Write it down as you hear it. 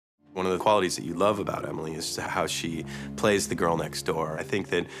One of the qualities that you love about Emily is how she plays the girl next door. I think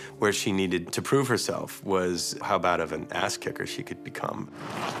that where she needed to prove herself was how bad of an ass kicker she could become.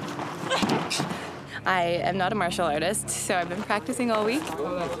 I am not a martial artist, so I've been practicing all week.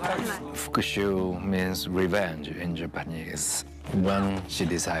 Fukushu means revenge in Japanese. When she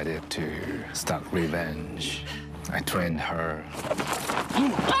decided to start revenge, I trained her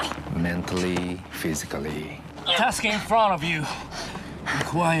mentally, physically. The task in front of you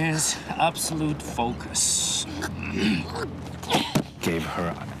requires absolute focus. Gave her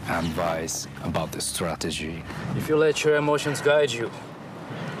advice about the strategy. If you let your emotions guide you,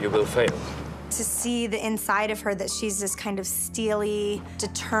 you will fail. To see the inside of her, that she's this kind of steely,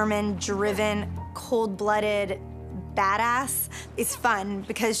 determined, driven, cold-blooded badass, is fun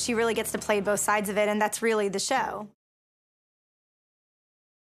because she really gets to play both sides of it, and that's really the show.